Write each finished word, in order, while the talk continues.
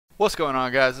What's going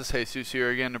on, guys? It's Haysoose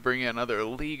here again to bring you another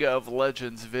League of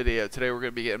Legends video. Today we're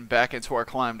going to be getting back into our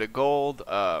climb to gold,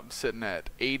 sitting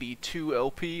at 82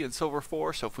 LP in Silver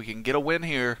 4, so if we can get a win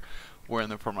here, we're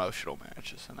in the promotional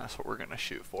matches, and that's what we're going to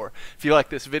shoot for. If you like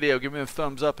this video, give me a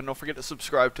thumbs up, and don't forget to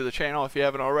subscribe to the channel if you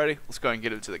haven't already. Let's go ahead and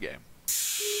get into the game.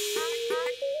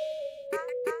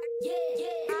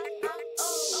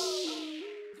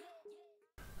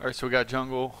 Alright, so we got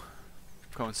jungle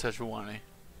going Sejuani.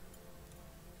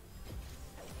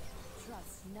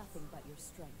 Nothing but your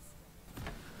strength.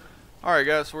 Alright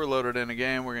guys, so we're loaded in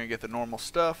again. We're going to get the normal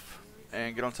stuff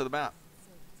and get onto the map.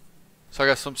 So I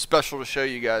got something special to show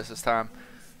you guys this time.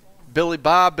 Billy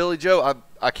Bob, Billy Joe,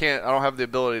 I don't have the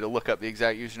ability to look up the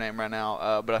exact username right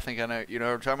now, but I think I know, you know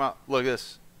what I'm talking about? Look at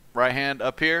this. Right hand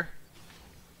up here.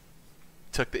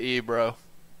 Took the E, bro.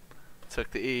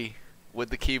 Took the E with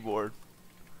the keyboard.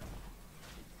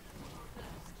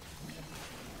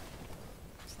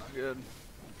 It's not good.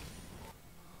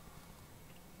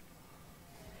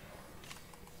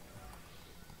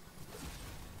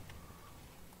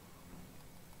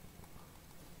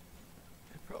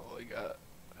 Probably got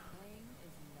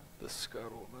the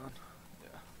scuttle, man.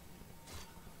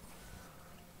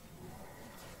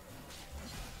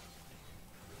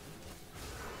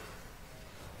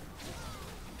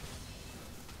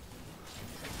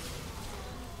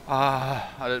 Yeah.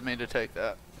 I didn't mean to take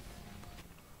that.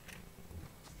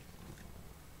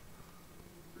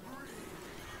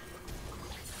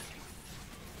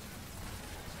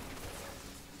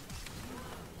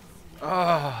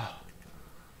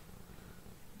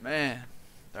 Man,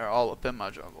 they're all up in my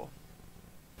jungle.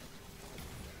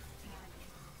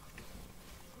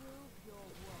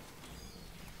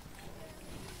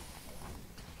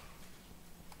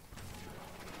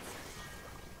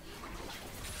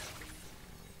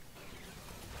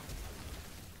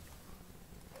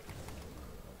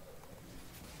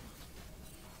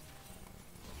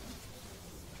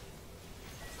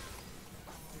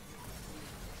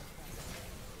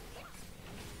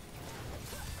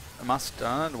 Am I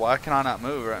stunned? Why can I not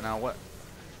move right now? What?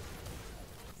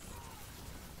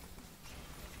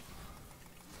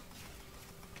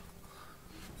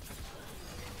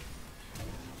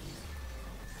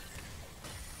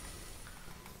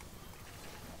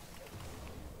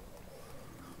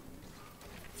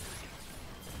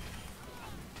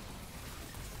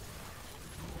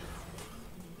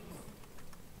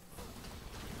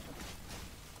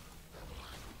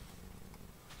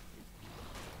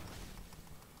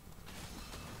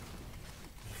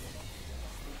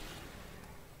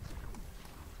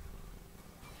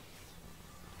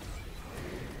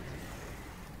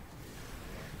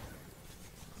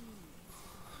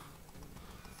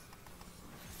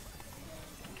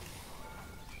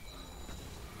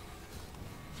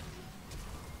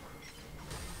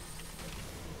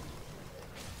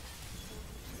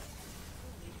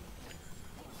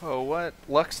 Oh, what?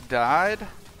 Lux died?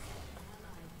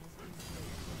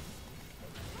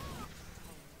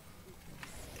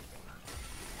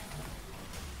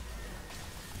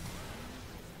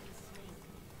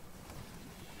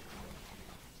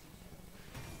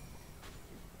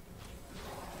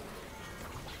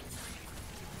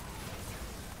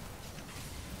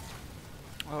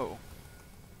 Oh.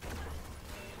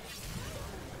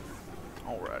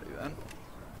 Alrighty then.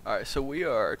 Alright, so we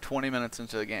are 20 minutes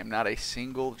into the game. Not a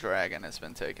single dragon has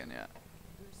been taken yet.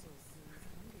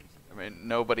 I mean,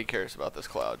 nobody cares about this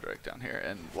Cloud Drake down here,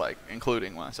 and like,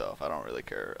 including myself. I don't really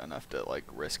care enough to like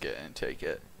risk it and take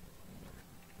it.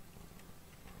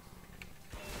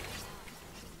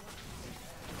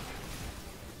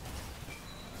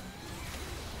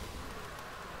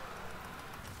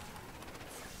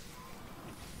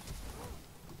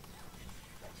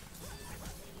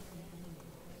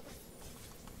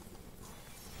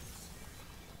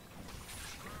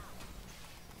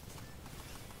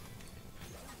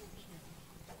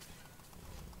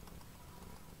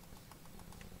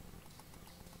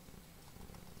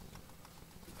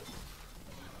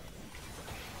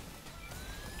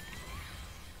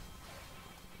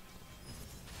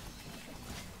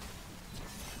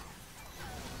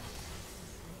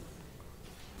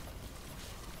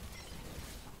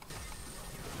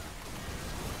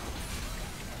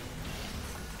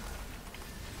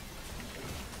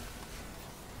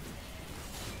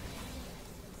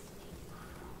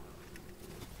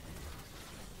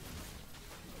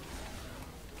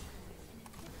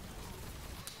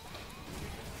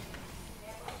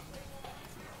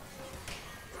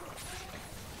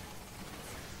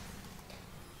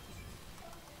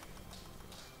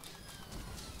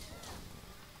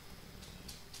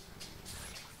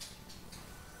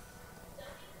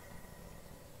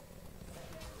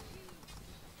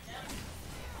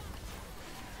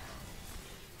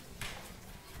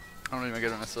 I don't even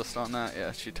get an assist on that.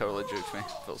 Yeah, she totally juked me.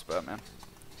 Feels bad, man.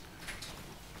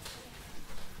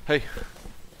 Hey.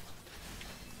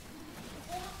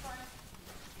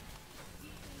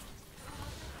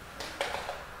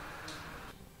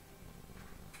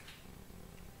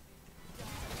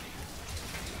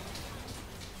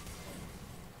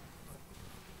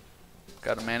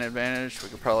 Got a man advantage. We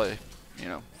could probably, you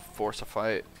know, force a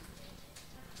fight.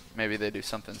 Maybe they do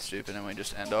something stupid and we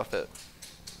just end off it.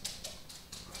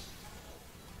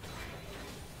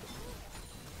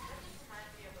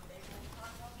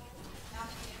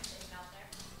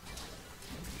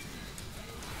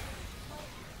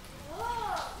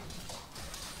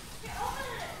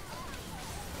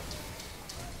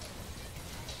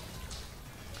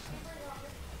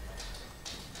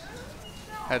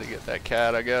 Had to get that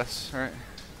cat, I guess, right?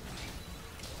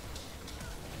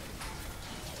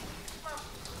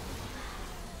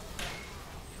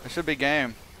 It should be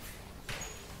game.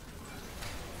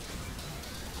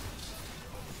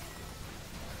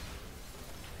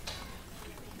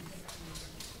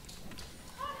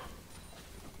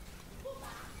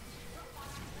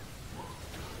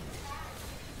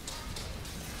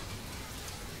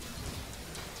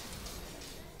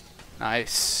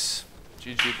 Nice.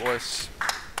 GG, boys.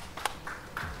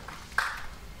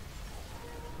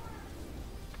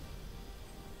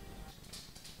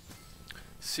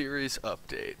 Series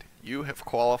update. You have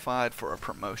qualified for a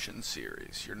promotion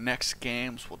series. Your next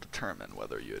games will determine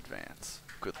whether you advance.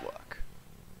 Good luck.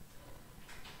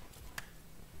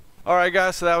 Alright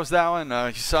guys, so that was that one.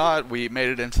 You saw it. We made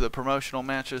it into the promotional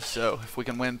matches, so if we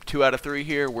can win 2 out of 3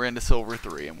 here, we're into Silver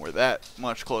 3, and we're that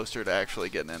much closer to actually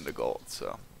getting into Gold.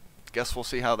 So, guess we'll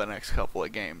see how the next couple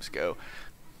of games go.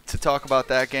 To talk about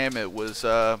that game, it was,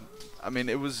 I mean,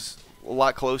 it was a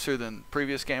lot closer than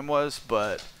previous game was,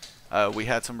 but we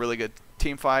had some really good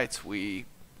team fights. We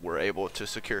were able to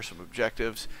secure some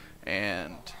objectives,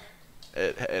 and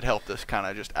it helped us kind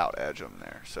of just out edge them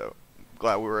there. So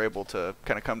glad we were able to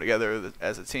kind of come together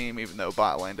as a team, even though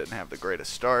bot lane didn't have the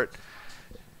greatest start.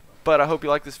 But I hope you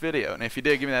liked this video, and if you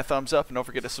did, give me that thumbs up, and don't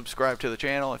forget to subscribe to the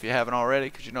channel if you haven't already,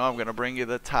 because you know I'm going to bring you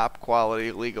the top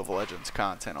quality League of Legends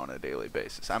content on a daily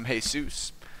basis. I'm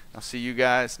Haysoose. I'll see you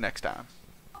guys next time.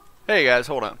 Hey guys,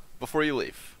 hold on. Before you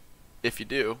leave, if you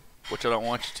do, which I don't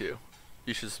want you to,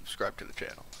 you should subscribe to the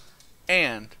channel.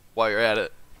 And while you're at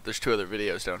it, there's 2 other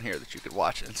videos down here that you could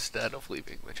watch instead of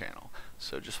leaving the channel.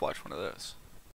 So just watch one of those.